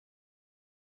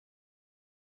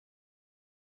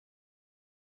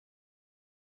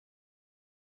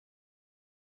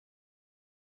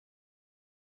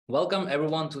Welcome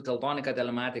everyone to Teltonika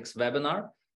Telematics webinar.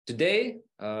 Today,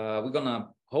 we're gonna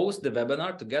host the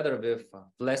webinar together with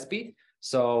Flespi.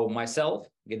 So myself,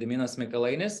 Gediminas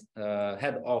Mikalainis,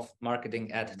 Head of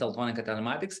Marketing at Teltonika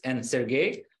Telematics, and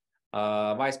Sergey,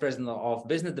 Vice President of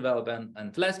Business Development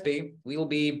and Flespi,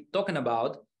 we'll be talking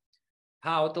about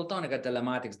how Teltonika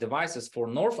Telematics devices for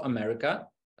North America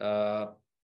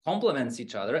complements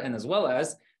each other, and as well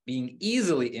as being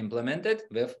easily implemented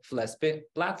with Flespi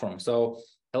platform. So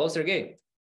hello, Sergey.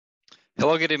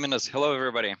 Hello, Gediminas. Hello,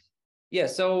 everybody. Yeah,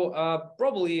 so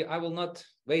probably I will not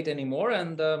wait anymore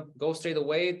and go straight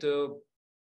away to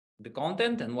the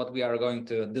content and what we are going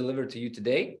to deliver to you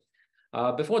today.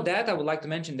 Before that, I would like to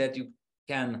mention that you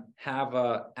can have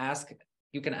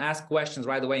ask questions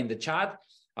right away in the chat.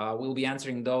 We'll be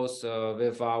answering those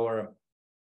with our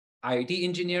IoT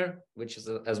engineer, which is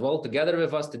as well together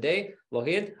with us today,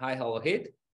 Lohit. Hi, Lohit.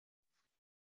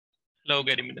 Hello,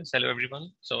 Gediminas. Hello,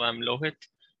 everyone. So I'm Lohit.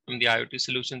 I'm the IoT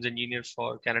Solutions Engineer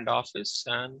for Canada office,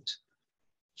 and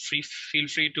feel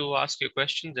free to ask your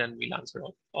questions and we'll answer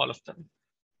all of them.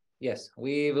 Yes,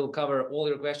 we will cover all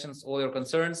your questions, all your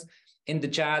concerns in the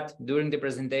chat during the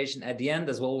presentation. At the end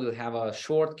as well, we'll have a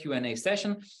short Q&A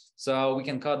session, so we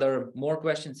can cover more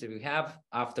questions if you have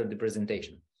after the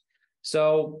presentation.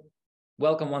 So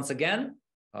welcome once again.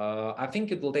 I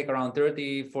think it will take around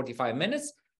 30-45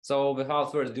 minutes. So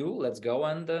without further ado, let's go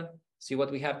and see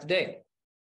what we have today.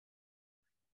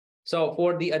 So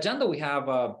for the agenda, we have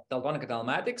Teltonika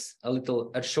Telematics,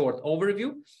 a short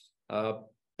overview,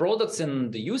 products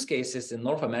and the use cases in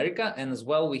North America, and as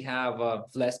well we have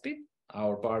Flespi,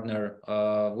 our partner,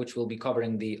 which will be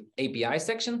covering the API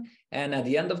section. And at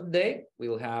the end of the day,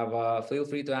 we'll have feel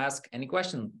free to ask any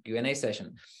question, Q&A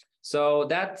session. So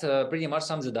that pretty much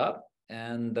sums it up.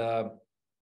 And I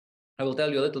will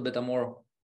tell you a little bit more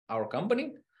our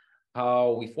company,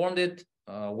 how we formed it,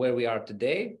 where we are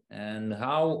today, and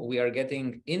how we are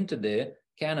getting into the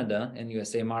Canada and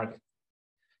USA market.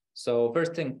 So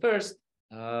first thing first,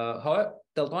 how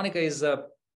Teltonika is,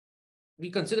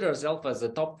 we consider ourselves as a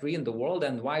top 3 in the world,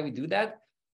 and why we do that?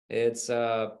 It's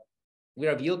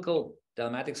we're a vehicle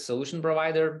telematics solution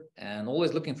provider and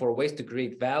always looking for ways to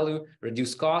create value,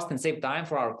 reduce cost, and save time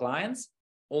for our clients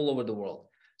all over the world.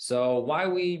 So why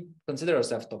we consider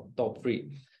ourselves top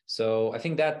 3? So I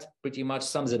think that pretty much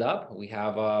sums it up. We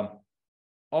have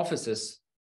offices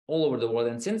all over the world.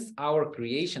 And since our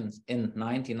creations in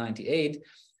 1998,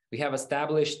 we have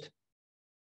established,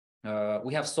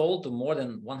 we have sold to more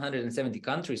than 170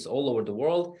 countries all over the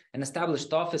world and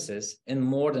established offices in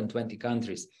more than 20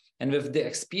 countries. And with the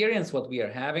experience what we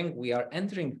are having, we are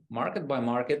entering market by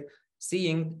market,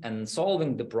 seeing and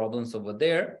solving the problems over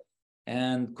there.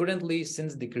 And currently,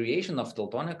 since the creation of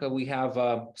Teltonika, we have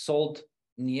sold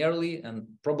nearly and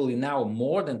probably now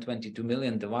more than 22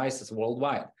 million devices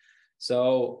worldwide.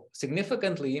 So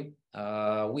significantly,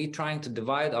 we're trying to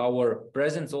divide our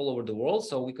presence all over the world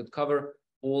so we could cover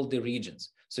all the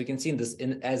regions. So you can see in this,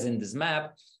 as in this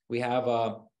map, we have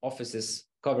offices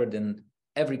covered in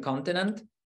every continent,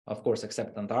 of course,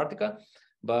 except Antarctica.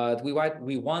 But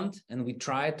we want and we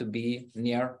try to be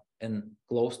near and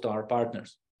close to our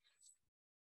partners.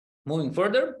 Moving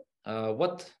further,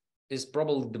 what is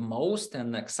probably the most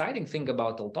and exciting thing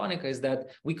about Teltonika is that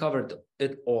we covered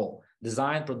it all: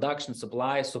 design, production,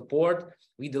 supply, support.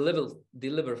 We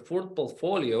deliver full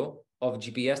portfolio of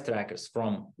GPS trackers,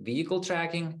 from vehicle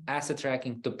tracking, asset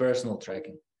tracking to personal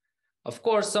tracking. Of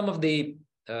course, some of the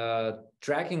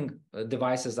tracking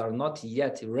devices are not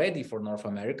yet ready for North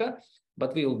America,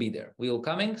 but we will be there. We will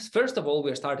coming. First of all,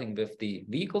 we're starting with the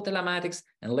vehicle telematics,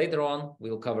 and later on,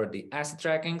 we'll cover the asset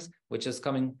trackings, which is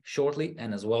coming shortly,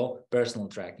 and as well, personal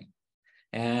tracking.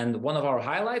 And one of our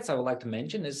highlights I would like to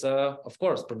mention is, of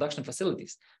course, production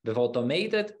facilities with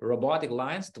automated robotic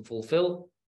lines to fulfill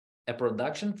a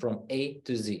production from A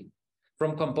to Z,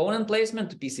 from component placement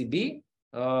to PCB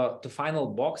to final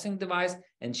boxing device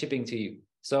and shipping to you.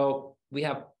 So we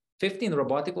have 15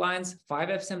 robotic lines, 5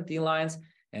 FSMT lines,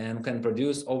 and can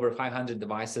produce over 500,000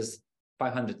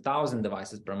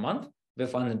 devices per month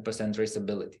with 100%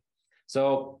 traceability.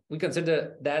 So we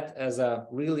consider that as a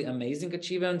really amazing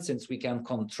achievement, since we can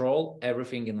control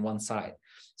everything in one side.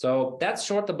 So that's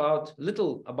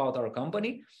little about our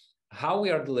company, how we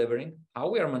are delivering, how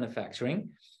we are manufacturing,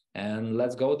 and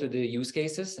let's go to the use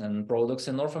cases and products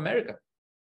in North America.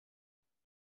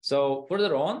 So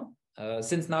further on,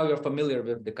 since now you're familiar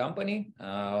with the company,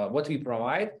 what we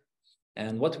provide,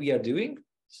 and what we are doing.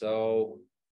 So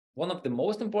one of the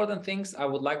most important things I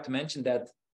would like to mention, that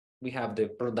we have the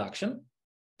production,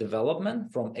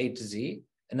 development from A to Z,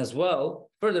 and as well,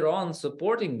 further on,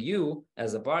 supporting you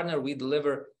as a partner, we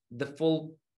deliver the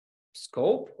full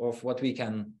scope of what we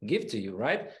can give to you,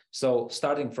 right? So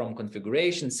starting from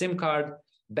configuration, SIM card,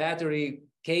 battery,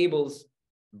 cables,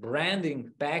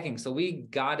 branding, packing. So we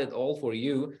got it all for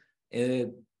you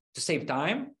to save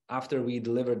time after we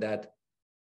deliver that.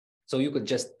 So you could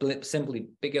just simply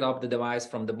pick it up, the device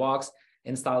from the box,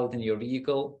 install it in your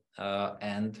vehicle,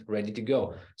 and ready to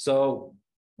go. So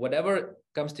whatever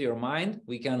comes to your mind,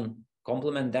 we can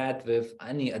complement that with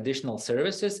any additional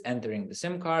services, entering the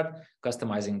SIM card,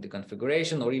 customizing the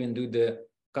configuration, or even do the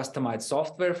customized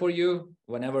software for you.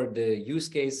 Whenever the use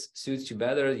case suits you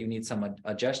better, you need some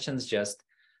adjustments, just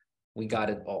we got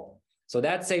it all. So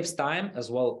that saves time as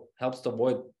well, helps to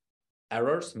avoid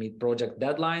errors, meet project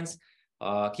deadlines,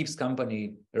 keeps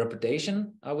company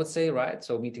reputation, I would say, right?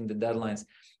 So meeting the deadlines,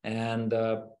 and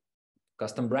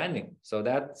custom branding. So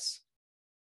that's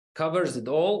covers it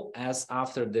all as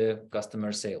after the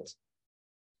customer sales.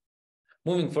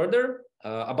 Moving further,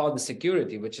 about the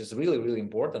security, which is really, really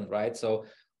important, right? So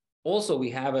also we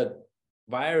have a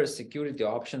various security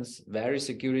options, various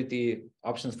security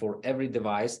options for every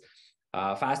device,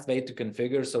 fast way to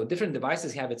configure. So different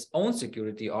devices have its own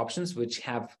security options, which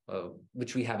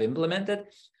we have implemented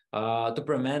to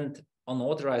prevent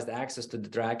unauthorized access to the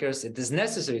trackers. It is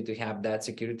necessary to have that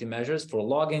security measures for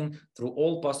logging through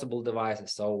all possible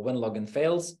devices. So when login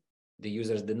fails, the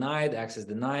user is denied, access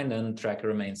denied, and tracker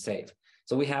remains safe.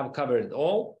 So we have covered it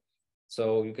all.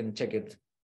 So you can check it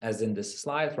as in this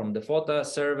slide, from the photo,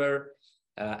 server,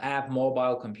 app,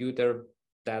 mobile, computer,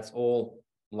 that's all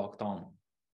locked on.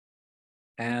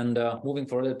 And moving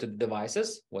further to the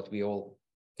devices, what we all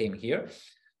came here.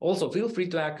 Also, feel free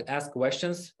to ask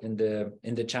questions in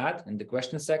the chat, in the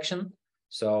question section.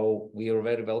 So we are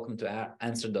very welcome to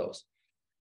answer those.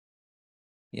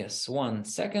 Yes, 1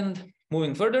 second.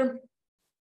 Moving further,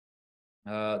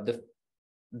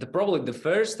 probably the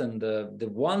first and the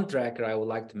one tracker I would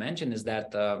like to mention is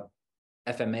that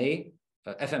FMM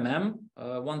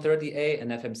 130A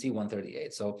and FMC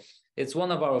 138. So it's one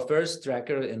of our first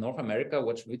tracker in North America,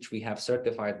 which we have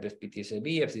certified with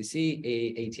PTSAB, FCC,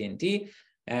 AT&T,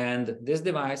 and this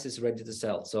device is ready to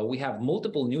sell. So we have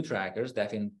multiple new trackers that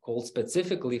have been called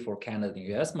specifically for Canada and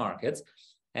US markets.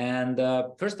 And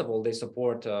first of all, they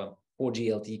support 4G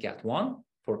LTE Cat 1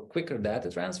 for quicker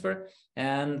data transfer,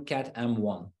 and Cat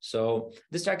M1. So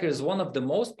this tracker is one of the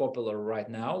most popular right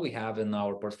now we have in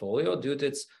our portfolio due to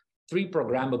its 3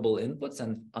 programmable inputs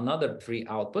and another 3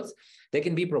 outputs. They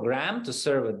can be programmed to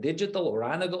serve a digital or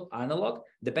analog,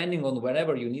 depending on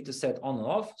wherever you need to set on and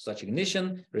off, such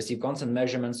ignition, receive constant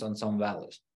measurements on some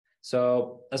values.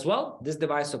 So as well, this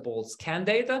device supports CAN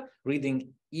data,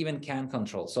 reading even CAN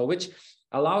control, so which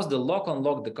allows the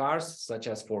lock-unlock the cars, such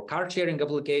as for car sharing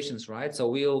applications, right? So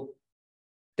we'll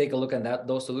take a look at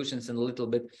those solutions in a little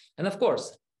bit. And of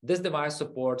course, this device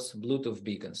supports Bluetooth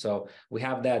beacon. So we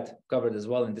have that covered as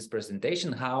well in this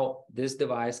presentation, how this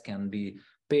device can be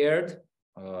paired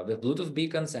with Bluetooth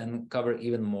beacons and cover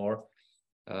even more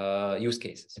use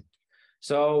cases.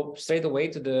 So straight away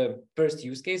to the first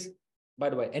use case. By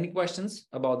the way, any questions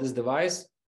about this device,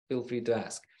 feel free to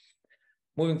ask.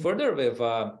 Moving further with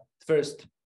first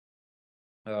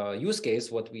use case,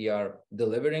 what we are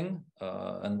delivering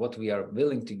and what we are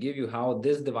willing to give you, how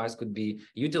this device could be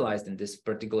utilized in this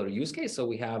particular use case. So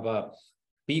we have a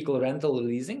vehicle rental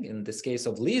leasing. In this case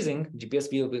of leasing, GPS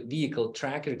vehicle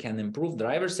tracker can improve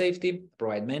driver safety,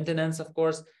 provide maintenance, of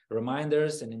course,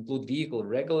 reminders, and include vehicle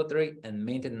regulatory and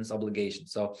maintenance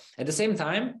obligations. So at the same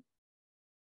time,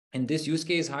 in this use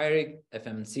case, hiring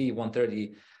FMC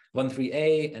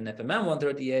 113A and FMM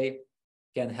 130A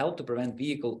can help to prevent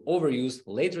vehicle overuse,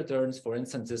 late returns, for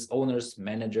instances, owners,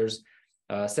 managers,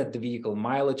 set the vehicle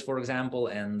mileage, for example,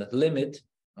 and limit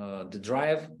the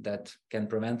drive that can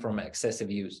prevent from excessive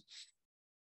use.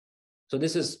 So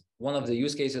this is one of the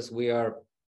use cases we are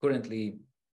currently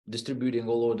distributing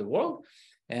all over the world.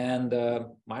 And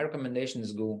my recommendation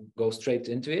is go straight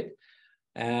into it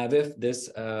with this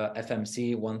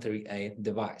FMC 130A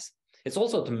device. It's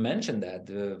also to mention that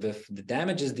with the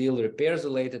damages deal, repairs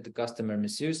related to customer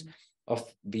misuse of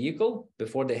vehicle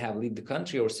before they have leave the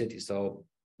country or city. So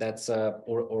that's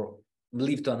or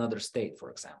leave to another state, for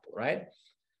example, right?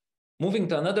 Moving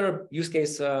to another use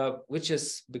case, which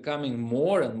is becoming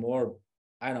more and more,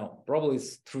 I don't know, probably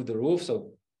it's through the roof.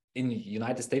 So in the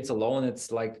United States alone,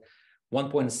 it's like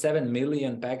 1.7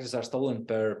 million packages are stolen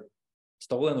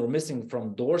or missing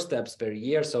from doorsteps per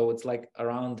year. So it's like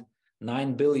around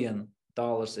 $9 billion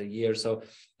a year. So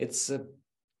it's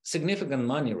significant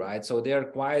money, right? So there are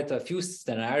quite a few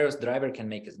scenarios. Driver can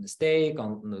make a mistake,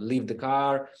 leave the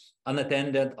car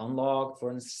unattended, unlocked,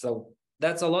 for instance. So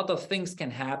that's a lot of things can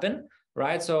happen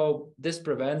right? So this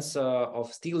prevents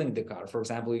of stealing the car. For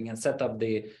example, you can set up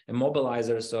the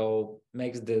immobilizer, so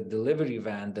makes the delivery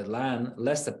van, the LAN,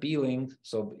 less appealing,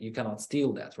 so you cannot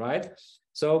steal that, right?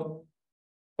 So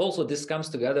also this comes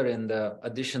together in the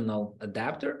additional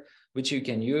adapter, which you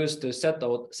can use to set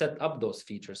up those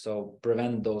features. So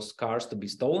prevent those cars to be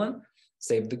stolen,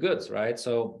 save the goods, right?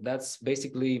 So that's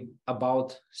basically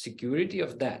about security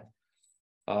of that.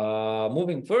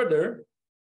 Moving further,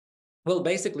 well,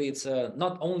 basically, it's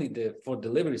not only for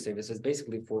delivery services,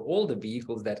 basically for all the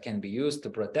vehicles that can be used to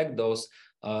protect those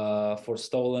for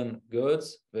stolen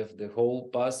goods with the whole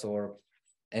bus or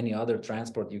any other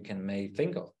transport you may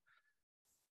think of.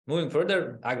 Moving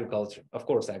further, agriculture, of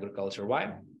course, agriculture.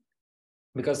 Why?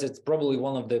 Because it's probably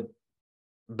one of the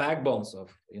backbones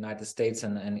of United States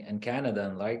and Canada,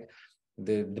 and like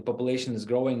the population is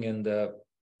growing and the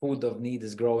food of need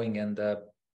is growing, and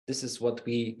this is what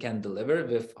we can deliver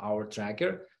with our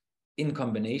tracker in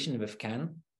combination with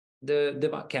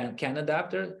the CAN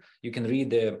adapter. You can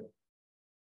read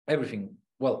everything,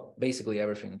 well, basically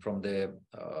everything from the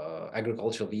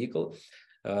agricultural vehicle.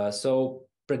 So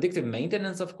predictive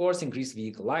maintenance, of course, increase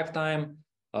vehicle lifetime,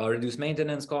 reduce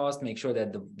maintenance cost, make sure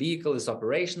that the vehicle is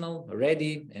operational,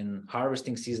 ready, and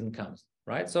harvesting season comes,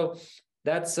 right? So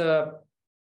that's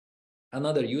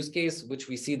another use case, which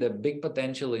we see the big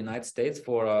potential in the United States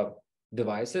for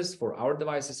devices, for our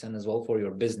devices, and as well for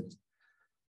your business.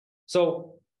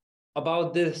 So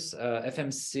about this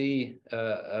FMC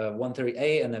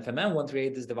 130A and FMM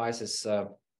 138, this device is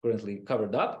currently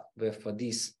covered up with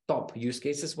these top use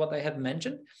cases, what I had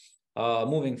mentioned.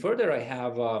 Moving further, I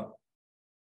have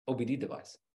OBD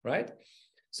device, right?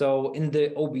 So in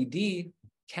the OBD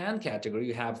CAN category,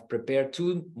 you have prepared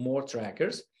two more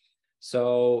trackers.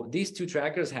 So these two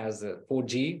trackers has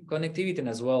 4G connectivity and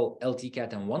as well LT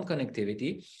Cat M1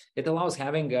 connectivity. It allows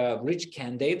having rich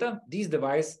CAN data. These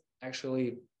devices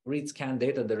actually reads CAN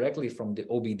data directly from the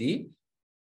OBD.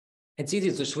 It's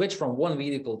easy to switch from one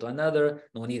vehicle to another,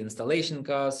 no need installation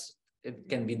costs. It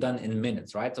can be done in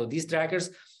minutes, right? So these trackers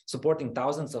supporting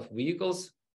thousands of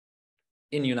vehicles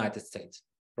in United States,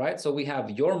 right? So we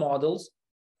have your models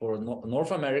for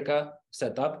North America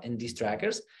set up in these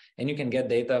trackers, and you can get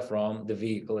data from the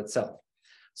vehicle itself.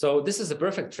 So this is a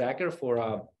perfect tracker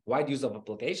for wide use of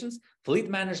applications, fleet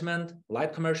management,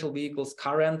 light commercial vehicles,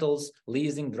 car rentals,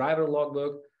 leasing, driver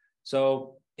logbook.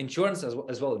 So insurance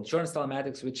as well, insurance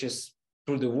telematics, which is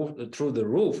through the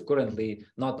roof currently,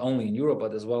 not only in Europe,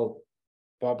 but as well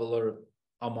popular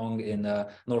among in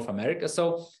North America.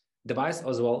 So device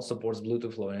as well supports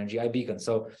Bluetooth Low Energy iBeacon.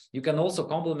 So you can also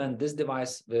complement this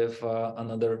device with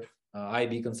another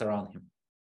iBeacons around him.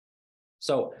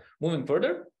 So moving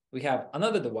further, we have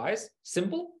another device,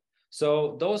 simple.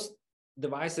 So those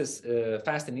devices,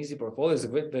 fast and easy portfolio is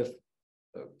equipped with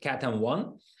Cat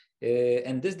M1.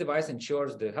 And this device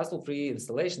ensures the hassle-free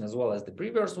installation as well as the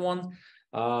previous one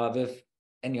with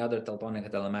any other Teltonika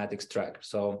telematics tracker.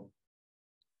 So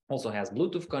also has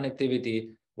Bluetooth connectivity,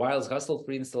 wireless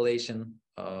hassle-free installation,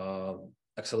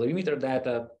 accelerometer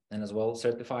data, and as well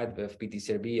certified with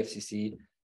PTCRB, FCC,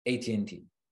 AT&T.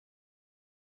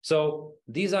 So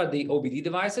these are the OBD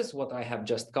devices, what I have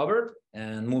just covered,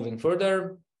 and moving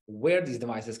further, where these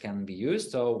devices can be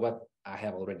used. So what I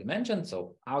have already mentioned,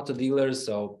 so auto dealers,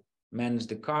 so manage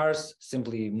the cars,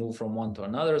 simply move from one to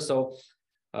another. So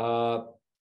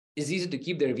it's easy to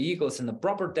keep their vehicles in a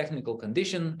proper technical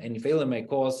condition, and failure may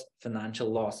cause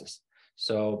financial losses.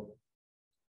 So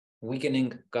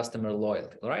weakening customer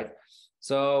loyalty, right?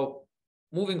 So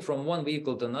moving from one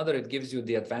vehicle to another, it gives you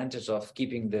the advantage of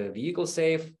keeping the vehicle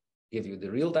safe, give you the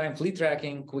real-time fleet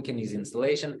tracking, quick and easy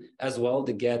installation, as well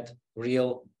to get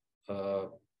real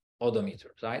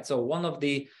odometer, right? So one of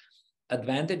the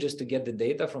advantages to get the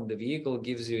data from the vehicle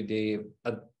gives you the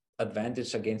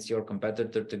advantage against your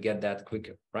competitor to get that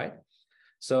quicker, right?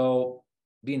 So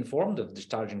be informed of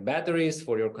discharging batteries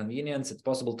for your convenience. It's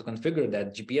possible to configure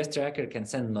that GPS tracker can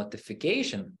send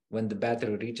notification when the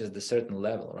battery reaches the certain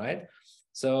level, right?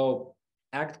 So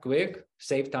act quick,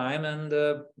 save time, and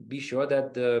be sure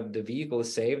that the vehicle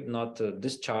is saved, not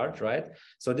discharged, right?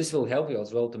 So this will help you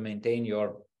as well to maintain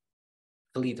your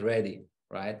fleet ready,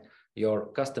 right? Your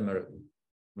customer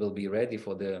will be ready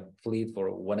for the fleet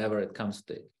for whenever it comes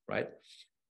to it, right?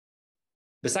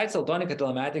 Besides Teltonika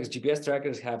telematics, GPS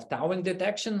trackers have towing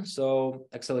detection. So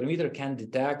accelerometer can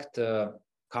detect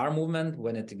car movement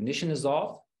when its ignition is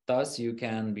off. Thus, you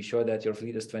can be sure that your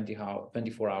fleet is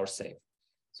 24 hours safe.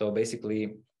 So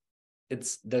basically,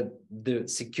 it's the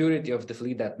security of the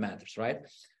fleet that matters, right?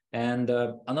 And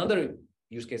another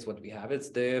use case what we have,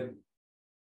 it's the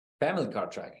family car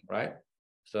tracking, right?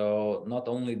 So not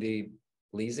only the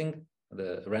leasing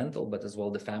the rental, but as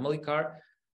well the family car.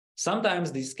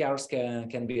 Sometimes these cars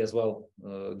can be as well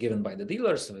given by the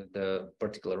dealers with the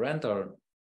particular rent or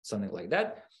something like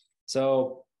that.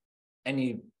 So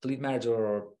any fleet manager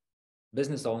or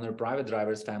business owner, private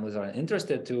drivers, families are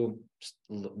interested to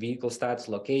vehicle stats,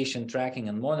 location, tracking,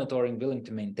 and monitoring, willing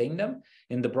to maintain them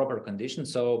in the proper condition.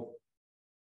 So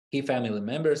keep family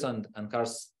members and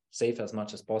cars safe as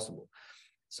much as possible.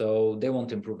 So they want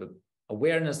to improve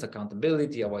awareness,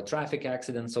 accountability, avoid traffic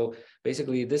accidents. So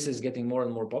basically, this is getting more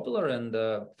and more popular, and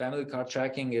family car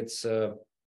tracking, it's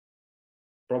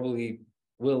probably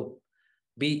will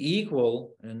be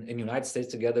equal in United States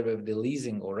together with the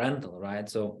leasing or rental, right?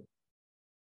 So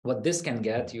what this can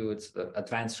get you, it's the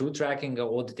advanced route tracking,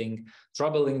 auditing,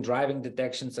 troubling, driving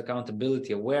detections,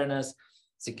 accountability, awareness,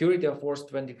 security of force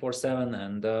 24/7,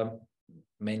 and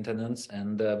maintenance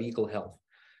and vehicle health.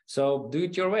 So do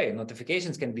it your way.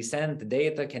 Notifications can be sent, the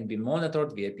data can be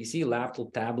monitored via PC,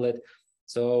 laptop, tablet.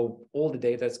 So all the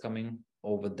data is coming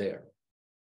over there.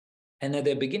 And at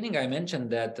the beginning, I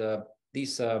mentioned that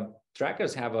these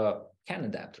trackers have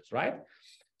CAN adapters, right?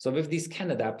 So with these CAN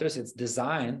adapters, it's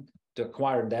designed to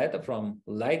acquire data from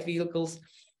light vehicles,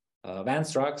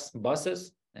 vans, trucks,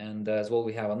 buses, and as well,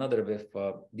 we have another with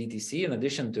DTC, in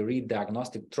addition to read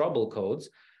diagnostic trouble codes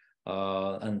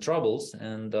and troubles,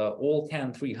 and all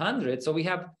CAN 300. So we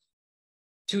have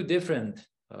two different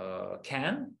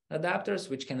CAN adapters,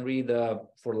 which can read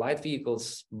for light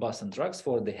vehicles, bus and trucks.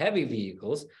 For the heavy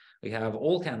vehicles, we have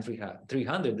all CAN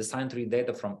 300 designed to read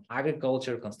data from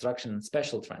agriculture, construction, and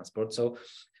special transport. So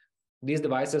these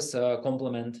devices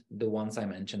complement the ones I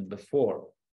mentioned before,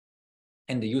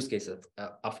 and the use cases,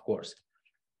 of course.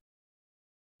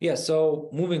 Yeah, so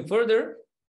moving further,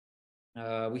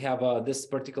 we have this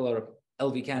particular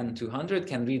LV-CAN 200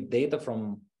 can read data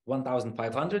from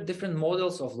 1,500 different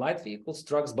models of light vehicles,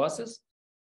 trucks, buses.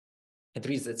 It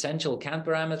reads essential CAN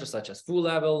parameters such as fuel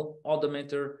level,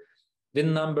 odometer,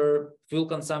 VIN number, fuel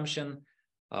consumption,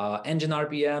 engine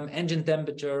RPM, engine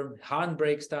temperature,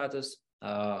 handbrake status.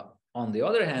 On the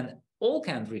other hand, all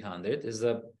CAN 300 is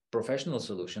a professional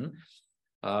solution,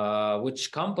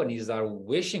 which companies are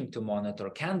wishing to monitor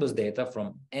CAN bus data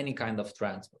from any kind of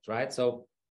transport, right? So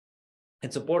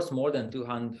it supports more than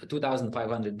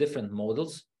 2,500 different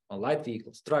models on light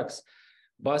vehicles, trucks,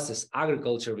 buses,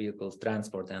 agriculture vehicles,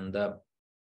 transport, and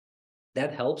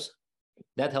that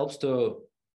helps to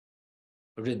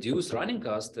reduce running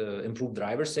costs, improve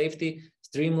driver safety,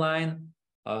 streamline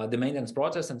the maintenance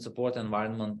process, and support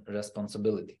environment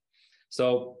responsibility.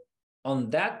 So on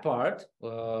that part,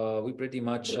 we pretty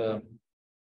much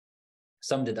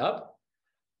summed it up.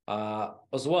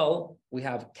 As well, we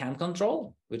have CAN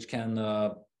control, which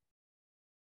can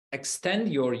extend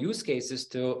your use cases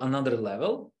to another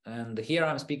level. And here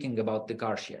I'm speaking about the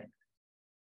car sharing.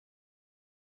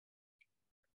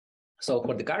 So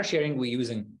for the car sharing, we're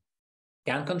using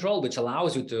CAN control, which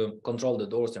allows you to control the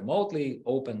doors remotely,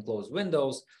 open, close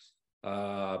windows,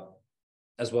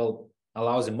 as well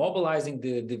allows immobilizing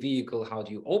the vehicle. How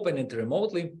do you open it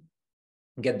remotely,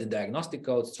 get the diagnostic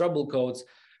codes, trouble codes.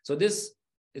 So this,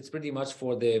 it's pretty much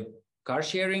for the car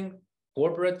sharing,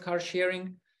 corporate car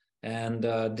sharing, and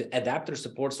the adapter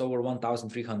supports over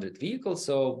 1,300 vehicles.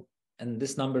 So, and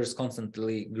this number is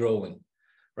constantly growing,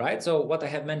 right? So what I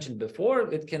have mentioned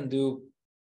before, it can do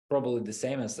probably the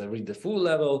same as read the fuel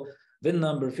level, VIN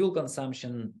number, fuel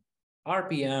consumption,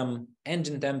 RPM,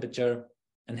 engine temperature,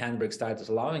 and handbrake status,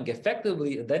 allowing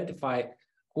effectively identify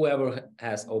whoever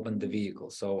has opened the vehicle.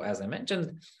 So as I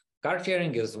mentioned, car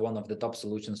sharing is one of the top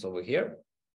solutions over here,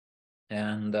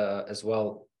 and as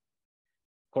well,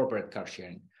 corporate car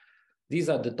sharing. These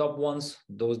are the top ones.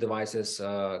 Those devices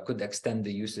could extend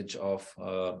the usage of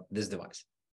this device.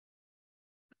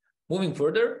 Moving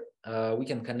further, we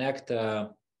can connect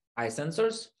eye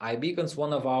sensors, eye beacons.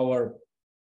 One of our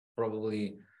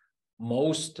probably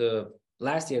most,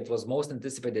 last year it was most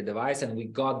anticipated device, and we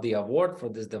got the award for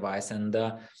this device. And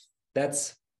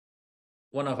that's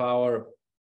one of our,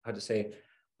 how to say,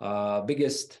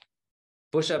 biggest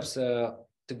push-ups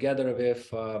together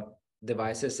with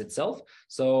devices itself.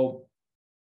 So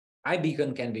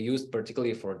iBeacon can be used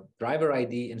particularly for driver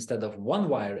ID instead of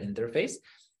one-wire interface,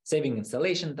 saving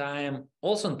installation time,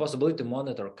 also the possibility to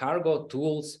monitor cargo,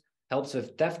 tools, helps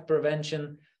with theft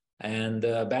prevention, and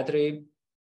battery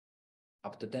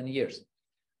up to 10 years.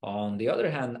 On the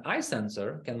other hand, eye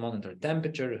sensor can monitor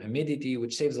temperature, humidity,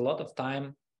 which saves a lot of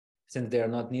time since they are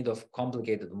not need of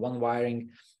complicated one wiring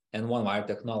and one wire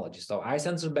technology. So eye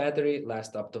sensor battery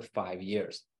lasts up to 5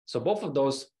 years. So both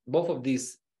of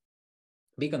these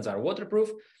beacons are waterproof,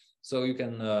 so you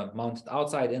can mount it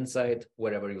outside, inside,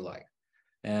 wherever you like.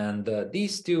 And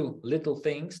these two little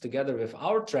things together with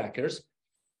our trackers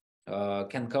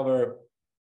can cover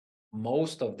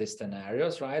most of the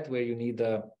scenarios, right? Where you need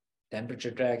the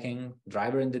temperature tracking,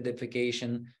 driver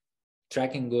identification,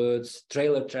 tracking goods,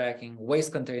 trailer tracking,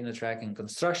 waste container tracking,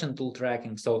 construction tool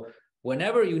tracking. So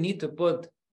whenever you need to put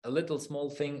a little small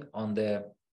thing on the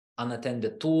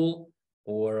unattended tool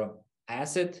or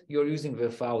asset you're using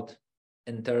without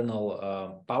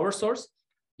internal power source,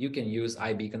 you can use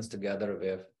iBeacons together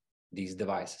with these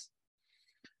devices.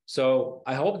 So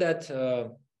I hope that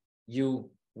you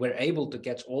were able to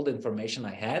catch all the information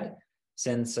I had.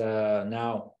 Since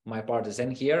now my part is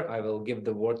in here, I will give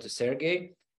the word to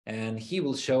Sergey, and he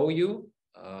will show you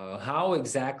how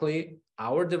exactly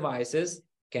our devices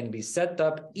can be set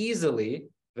up easily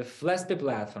with flespi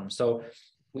platform. So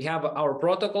we have our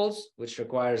protocols, which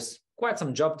requires quite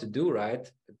some job to do, right?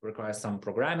 It requires some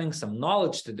programming, some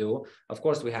knowledge to do. Of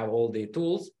course, we have all the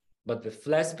tools, but with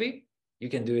flespi, you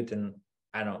can do it in,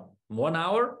 I don't know, 1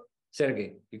 hour.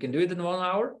 Sergey, you can do it in 1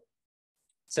 hour?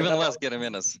 Even less,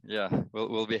 Gediminas. Yeah,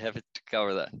 we'll be happy to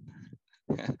cover that.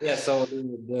 Yeah, so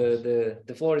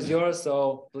the floor is yours.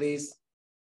 So please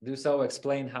do so.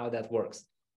 Explain how that works.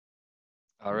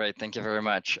 All right, thank you very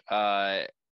much.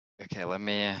 Okay, let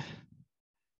me.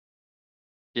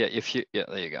 Yeah,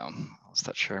 there you go. I'll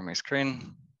start sharing my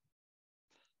screen.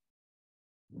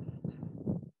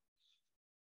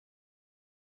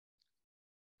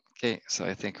 Okay, so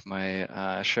I think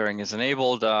my sharing is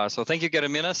enabled. So thank you,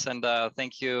 Gediminas, and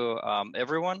thank you,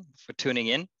 everyone, for tuning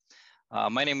in.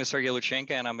 My name is Sergey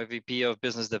Luchenko, and I'm a VP of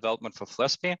Business Development for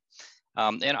flespi.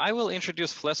 And I will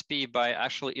introduce flespi by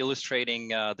actually illustrating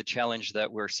the challenge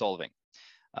that we're solving.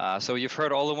 So you've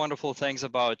heard all the wonderful things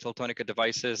about Teltonika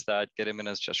devices that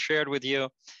Gediminas just shared with you,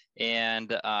 and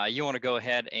you want to go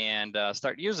ahead and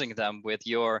start using them with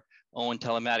your own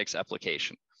telematics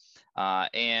application.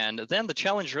 And then the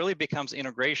challenge really becomes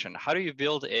integration. How do you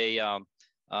build a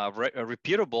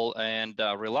repeatable and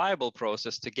reliable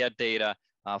process to get data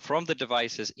from the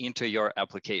devices into your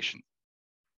application?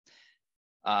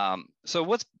 So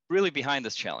what's really behind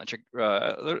this challenge?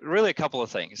 Really a couple of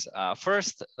things.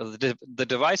 First, the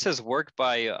devices work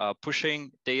by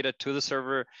pushing data to the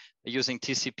server using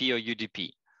TCP or UDP.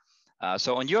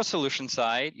 So on your solution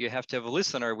side, you have to have a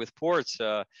listener with ports,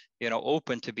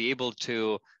 open to be able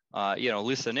to,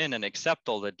 listen in and accept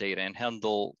all the data and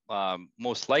handle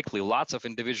most likely lots of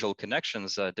individual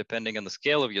connections depending on the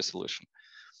scale of your solution.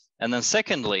 And then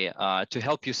secondly, to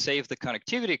help you save the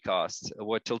connectivity costs,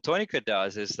 what Teltonika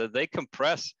does is that they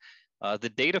compress the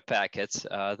data packets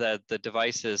that the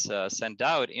devices send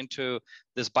out into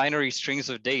this binary strings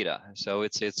of data. So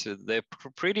they're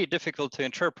pretty difficult to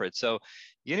interpret. So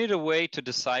you need a way to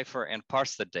decipher and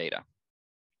parse the data.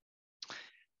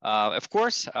 Of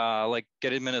course, like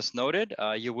Gediminas noted,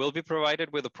 you will be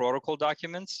provided with the protocol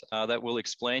documents that will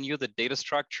explain you the data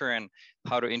structure and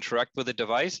how to interact with the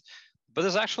device. But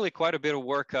there's actually quite a bit of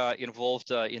work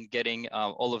involved in getting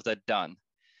all of that done.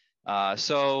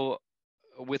 So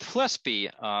with flespi,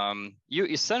 you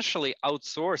essentially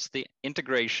outsource the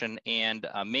integration and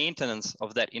maintenance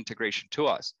of that integration to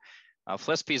us.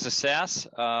 Flespi is a SaaS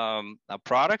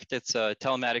product. It's a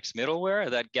telematics middleware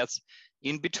that gets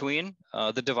in between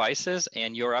the devices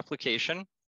and your application.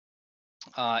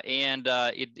 And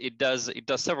it does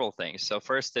several things. So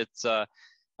first, it's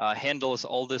handles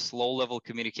all this low-level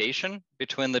communication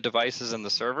between the devices and the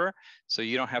server, so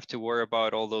you don't have to worry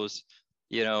about all those,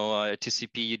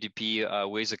 TCP,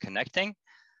 UDP ways of connecting.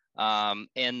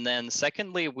 And then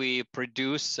secondly, we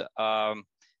produce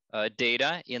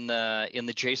data in the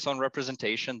JSON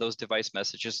representation, those device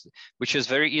messages, which is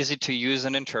very easy to use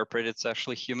and interpret. It's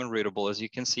actually human readable, as you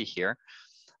can see here.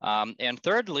 And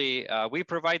thirdly, we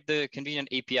provide the convenient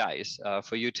APIs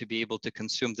for you to be able to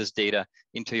consume this data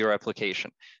into your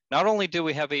application. Not only do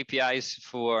we have APIs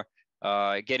for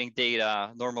getting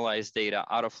data, normalized data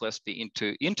out of flespi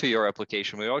into your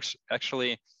application, we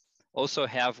actually also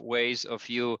have ways of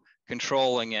you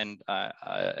controlling and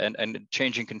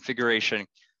changing configuration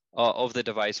of the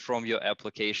device from your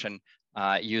application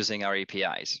using our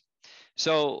APIs.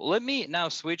 So let me now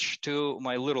switch to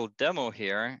my little demo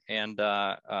here and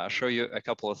show you a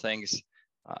couple of things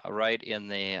right in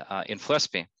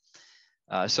flespi.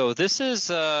 So this is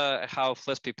how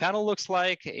flespi panel looks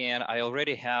like, and I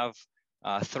already have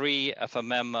 3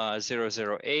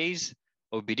 FMM00As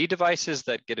OBD devices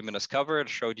that Gediminas covered.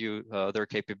 Showed you their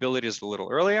capabilities a little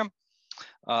earlier.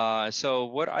 So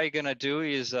what I'm gonna do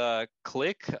is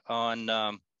click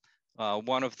on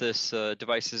one of these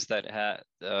devices that had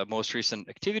most recent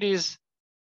activities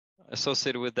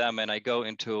associated with them, and I go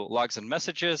into logs and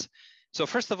messages, So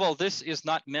first of all, this is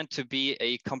not meant to be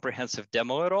a comprehensive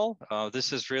demo at all.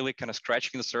 This is really kind of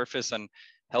scratching the surface and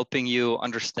helping you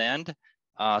understand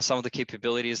some of the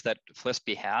capabilities that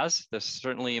flespi has. There's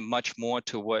certainly much more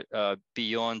to what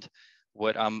beyond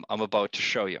what I'm about to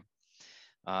show you.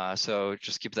 So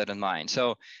just keep that in mind.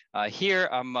 So here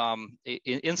I'm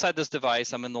inside this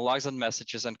device, I'm in the logs and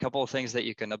messages, and a couple of things that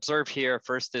you can observe here.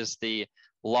 First is the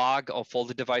log of all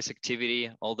the device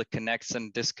activity, all the connects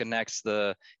and disconnects,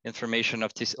 the information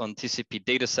of on TCP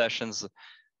data sessions,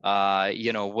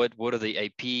 you know, what are the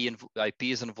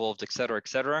IPs involved, et cetera, et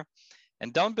cetera.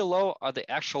 And down below are the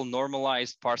actual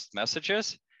normalized parsed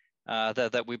messages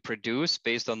that we produce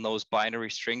based on those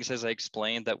binary strings, as I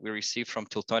explained, that we receive from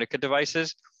Teltonika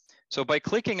devices. So by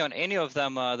clicking on any of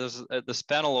them, this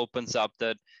panel opens up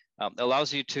that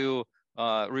allows you to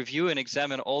review and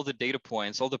examine all the data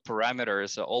points, all the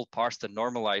parameters, all parsed and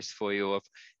normalized for you of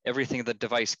everything the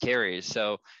device carries.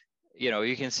 So, you know,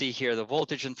 you can see here the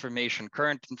voltage information,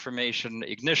 current information,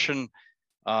 ignition,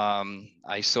 ISO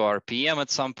RPM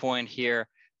at some point here,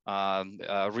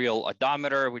 real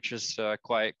odometer, which is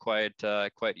quite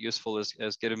useful, as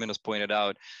Gediminas pointed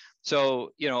out.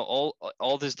 So, you know,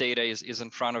 all this data is in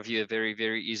front of you,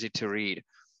 very easy to read.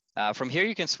 From here,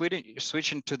 you can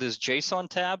switch into this JSON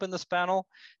tab in this panel,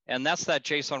 and that's that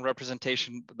JSON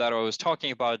representation that I was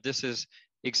talking about. This is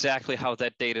exactly how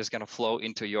that data is going to flow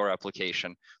into your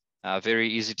application. Very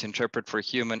easy to interpret for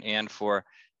human and for,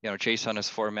 you know, JSON is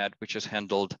format which is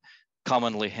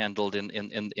commonly handled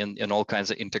in all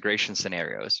kinds of integration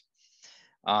scenarios.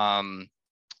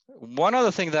 One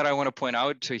other thing that I want to point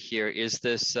out to here is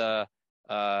this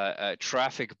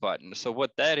traffic button. So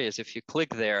what that is, if you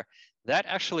click there, that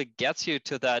actually gets you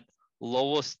to that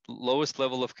lowest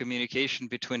level of communication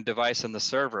between device and the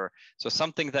server. So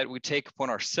something that we take upon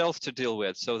ourselves to deal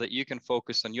with so that you can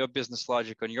focus on your business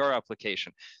logic, on your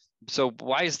application. So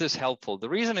why is this helpful? The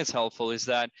reason it's helpful is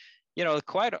that, you know,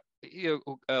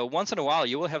 once in a while,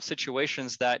 you will have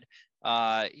situations that,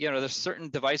 you know, there's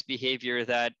certain device behavior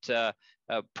that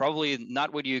probably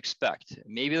not what you expect.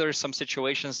 Maybe there's some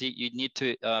situations that you need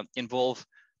to involve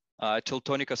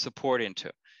Teltonika support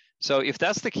into. So if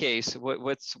that's the case,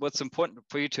 what's important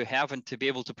for you to have and to be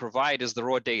able to provide is the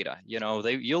raw data. You know,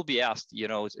 you'll be asked, you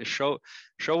know, show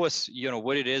us, you know,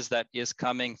 what it is that is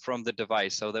coming from the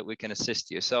device so that we can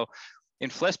assist you. So in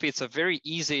flespi, it's a very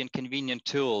easy and convenient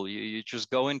tool. You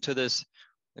just go into this,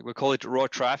 we call it raw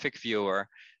traffic viewer,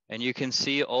 and you can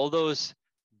see all those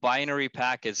binary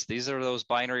packets. These are those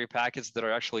binary packets that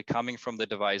are actually coming from the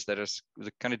device that is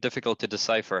kind of difficult to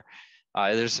decipher.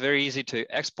 It's very easy to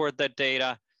export that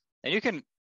data, and you can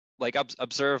like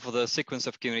observe the sequence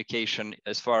of communication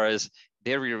as far as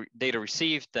data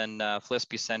received and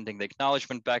flespi sending the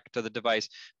acknowledgement back to the device.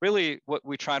 Really what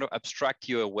we try to abstract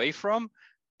you away from,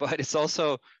 but it's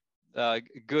also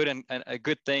good and a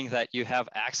good thing that you have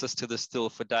access to this tool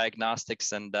for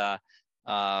diagnostics and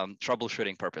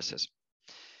troubleshooting purposes.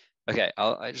 Okay,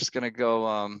 I'm just gonna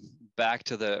go back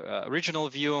to the original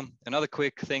view. Another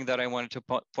quick thing that I wanted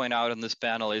to point out on this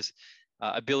panel is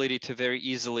ability to very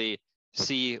easily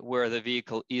see where the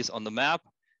vehicle is on the map.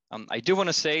 I do want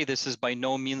to say this is by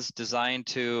no means designed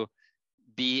to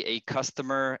be a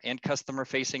customer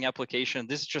facing application.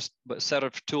 This is just a set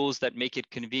of tools that make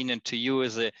it convenient to you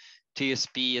as a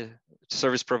TSP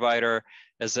service provider,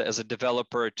 as a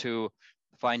developer, to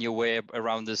find your way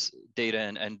around this data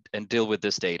and deal with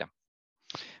this data.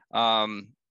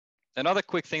 Another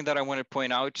quick thing that I want to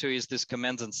point out to is this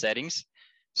commands and settings.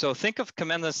 So think of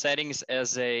commands and settings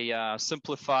as a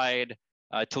simplified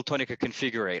Teltonika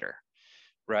configurator,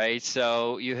 right?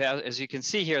 So you have, as you can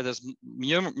see here, there's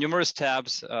numerous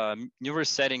tabs, numerous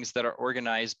settings that are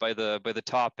organized by the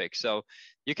topic. So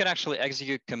you can actually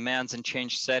execute commands and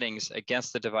change settings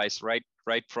against the device right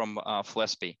from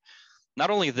flespi. Not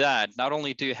only that, not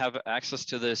only do you have access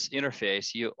to this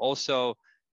interface, you also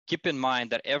keep in mind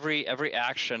that every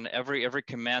action, every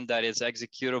command that is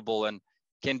executable and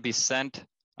can be sent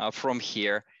from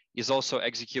here is also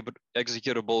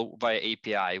executable via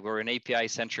API. We're an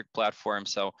API-centric platform,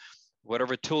 so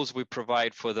whatever tools we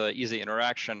provide for the easy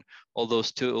interaction, all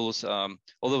those tools, all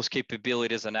those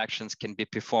capabilities and actions can be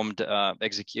performed by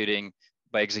executing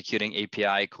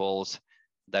API calls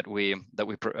the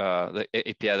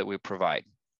API that we provide.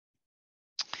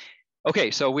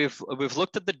 Okay, so we've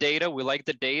looked at the data. We like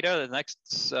the data. The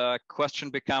next question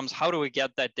becomes, how do we get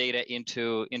that data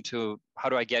into how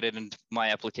do I get it into my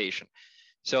application?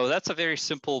 So that's a very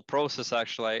simple process,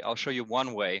 actually. I'll show you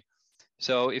one way.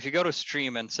 So if you go to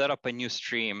stream and set up a new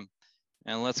stream,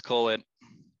 and let's call it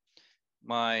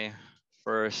my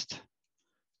first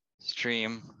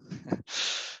stream.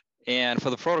 And for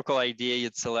the protocol ID,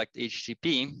 you'd select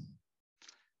HTTP.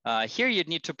 Here you'd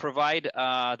need to provide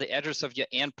the address of your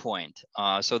endpoint.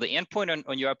 So the endpoint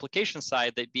on your application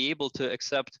side, they'd be able to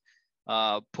accept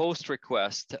post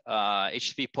request,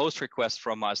 HTTP post request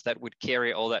from us that would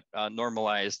carry all that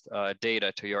normalized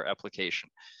data to your application.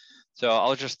 So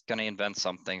I'll just kind of invent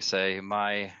something, say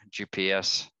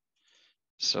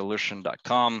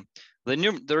mygpssolution.com.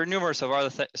 There are numerous of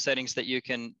other settings that you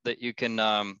can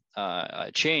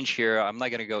change here. I'm not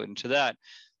going to go into that.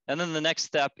 And then the next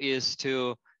step is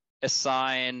to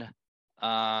assign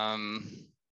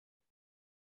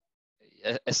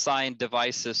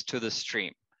devices to the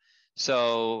stream.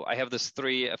 So I have this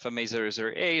 3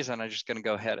 FMA00As, and I'm just going to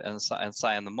go ahead and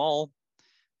assign them all.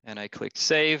 And I click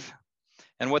save.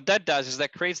 And what that does is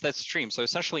that creates that stream. So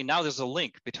essentially now there's a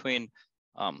link between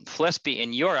Flespi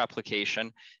and your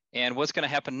application. And what's going to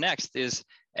happen next is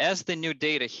as the new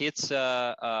data hits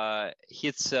Flespi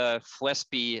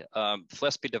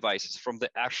devices from the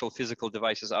actual physical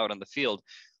devices out on the field,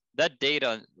 that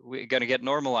data we're going to get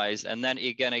normalized, and then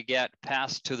it's going to get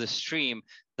passed to the stream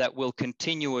that will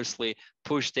continuously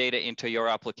push data into your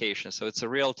application. So it's a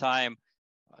real-time,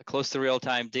 close to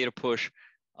real-time data push.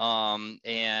 You're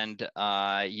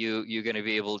going to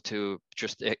be able to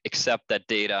just accept that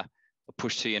data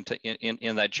pushed to you in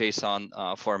that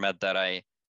JSON format that I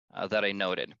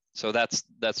noted. So that's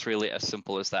really as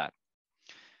simple as that.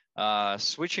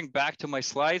 Switching back to my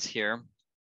slides here.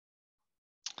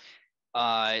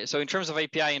 So in terms of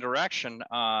API interaction,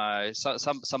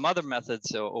 some other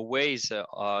methods or ways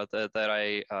that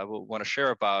I want to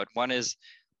share about. One is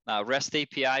REST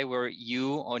API, where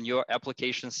you on your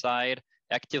application side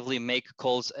actively make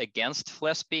calls against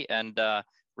Flespi and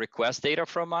request data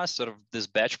from us, sort of this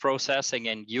batch processing,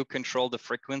 and you control the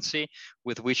frequency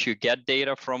with which you get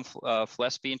data from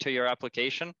Flespi into your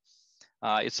application.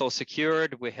 It's all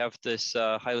secured. We have this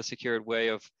highly secured way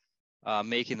of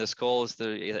making this calls.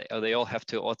 They all have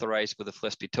to authorize with a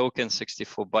Flespi token,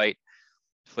 64-byte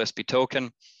Flespi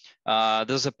token.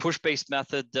 There's a push-based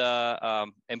method,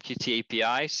 MQT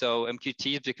API. So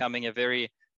MQT is becoming a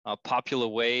very popular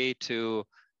way to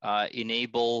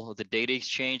enable the data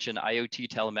exchange in IoT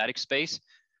telematics space.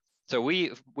 So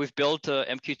we've built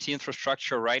MQT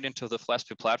infrastructure right into the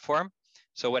Flespi platform.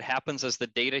 So what happens is the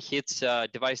data hits,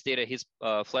 device data hits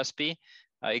Flespi,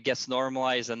 it gets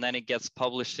normalized, and then it gets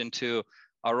published into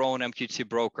our own MQT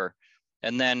broker.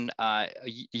 And then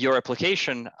your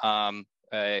application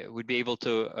would be able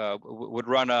to, would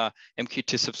run a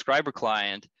MQT subscriber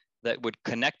client that would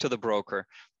connect to the broker.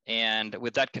 And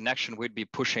with that connection, we'd be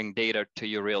pushing data to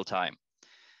you real time.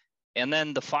 And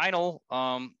then the final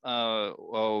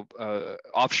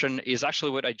option is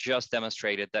actually what I just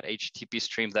demonstrated, that HTTP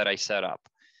stream that I set up.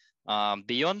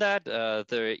 Beyond that,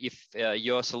 if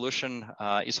your solution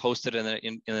is hosted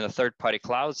in a third-party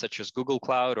cloud, such as Google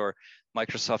Cloud or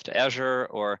Microsoft Azure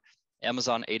or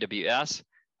Amazon AWS,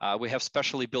 we have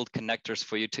specially built connectors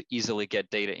for you to easily get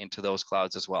data into those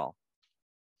clouds as well.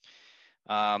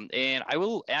 And I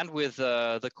will end with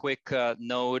the quick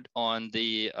note on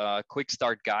the quick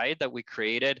start guide that we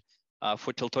created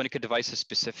for Teltonika devices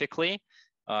specifically.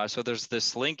 So there's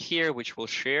this link here, which we'll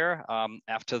share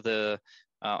after the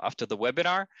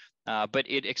webinar, but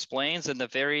it explains in a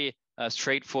very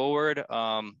straightforward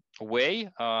way,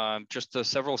 just the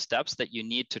several steps that you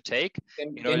need to take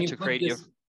in order to create your.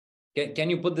 Can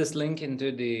you put this link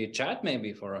into the chat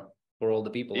maybe for all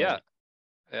the people? Yeah.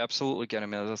 Absolutely,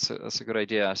 Gediminas. That's a good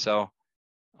idea. So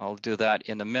I'll do that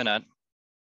in a minute.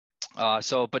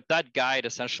 But that guide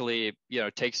essentially,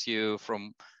 takes you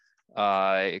from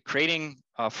creating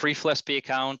a free Flespi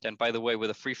account. And by the way, with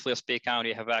a free Flespi account,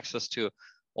 you have access to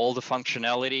all the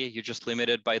functionality. You're just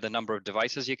limited by the number of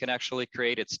devices you can actually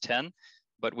create. It's 10,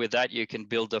 but with that, you can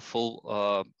build a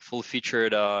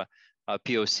full-featured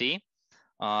POC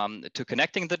to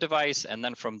connecting the device, and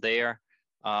then from there,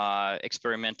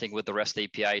 experimenting with the REST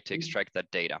API to extract that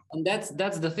data. And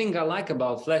that's the thing I like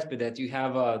about Flespi, that you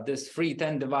have this free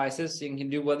 10 devices, you can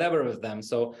do whatever with them.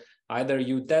 So either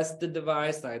you test the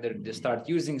device, either you start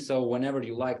using, so whenever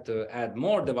you like to add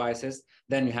more devices,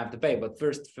 then you have to pay. But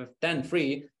first, for 10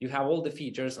 free, you have all the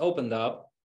features opened up,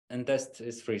 and test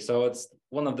is free. So it's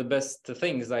one of the best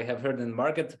things I have heard in the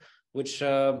market, which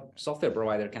software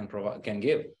provider can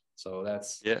give. So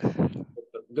that's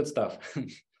good stuff.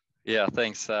 Yeah,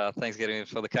 thanks. Thanks, Gediminas,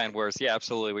 for the kind words. Yeah,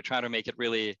 absolutely. We're trying to make it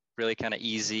really, really kind of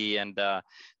easy and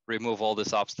remove all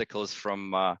these obstacles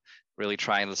from really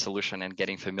trying the solution and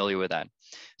getting familiar with that.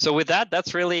 So with that,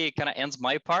 that's really kind of ends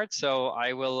my part. So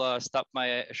I will stop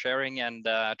my sharing and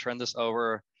turn this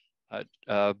over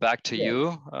back to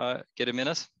you,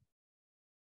 Gediminas.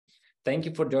 thank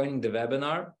you for joining the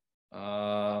webinar.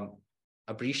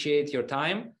 Appreciate your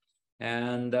time,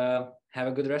 and have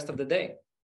a good rest of the day.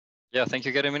 Yeah, thank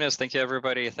you, Gediminas. Thank you,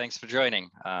 everybody. Thanks for joining.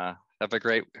 Have a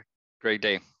great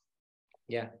day.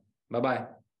 Yeah. Bye-bye.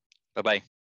 Bye-bye.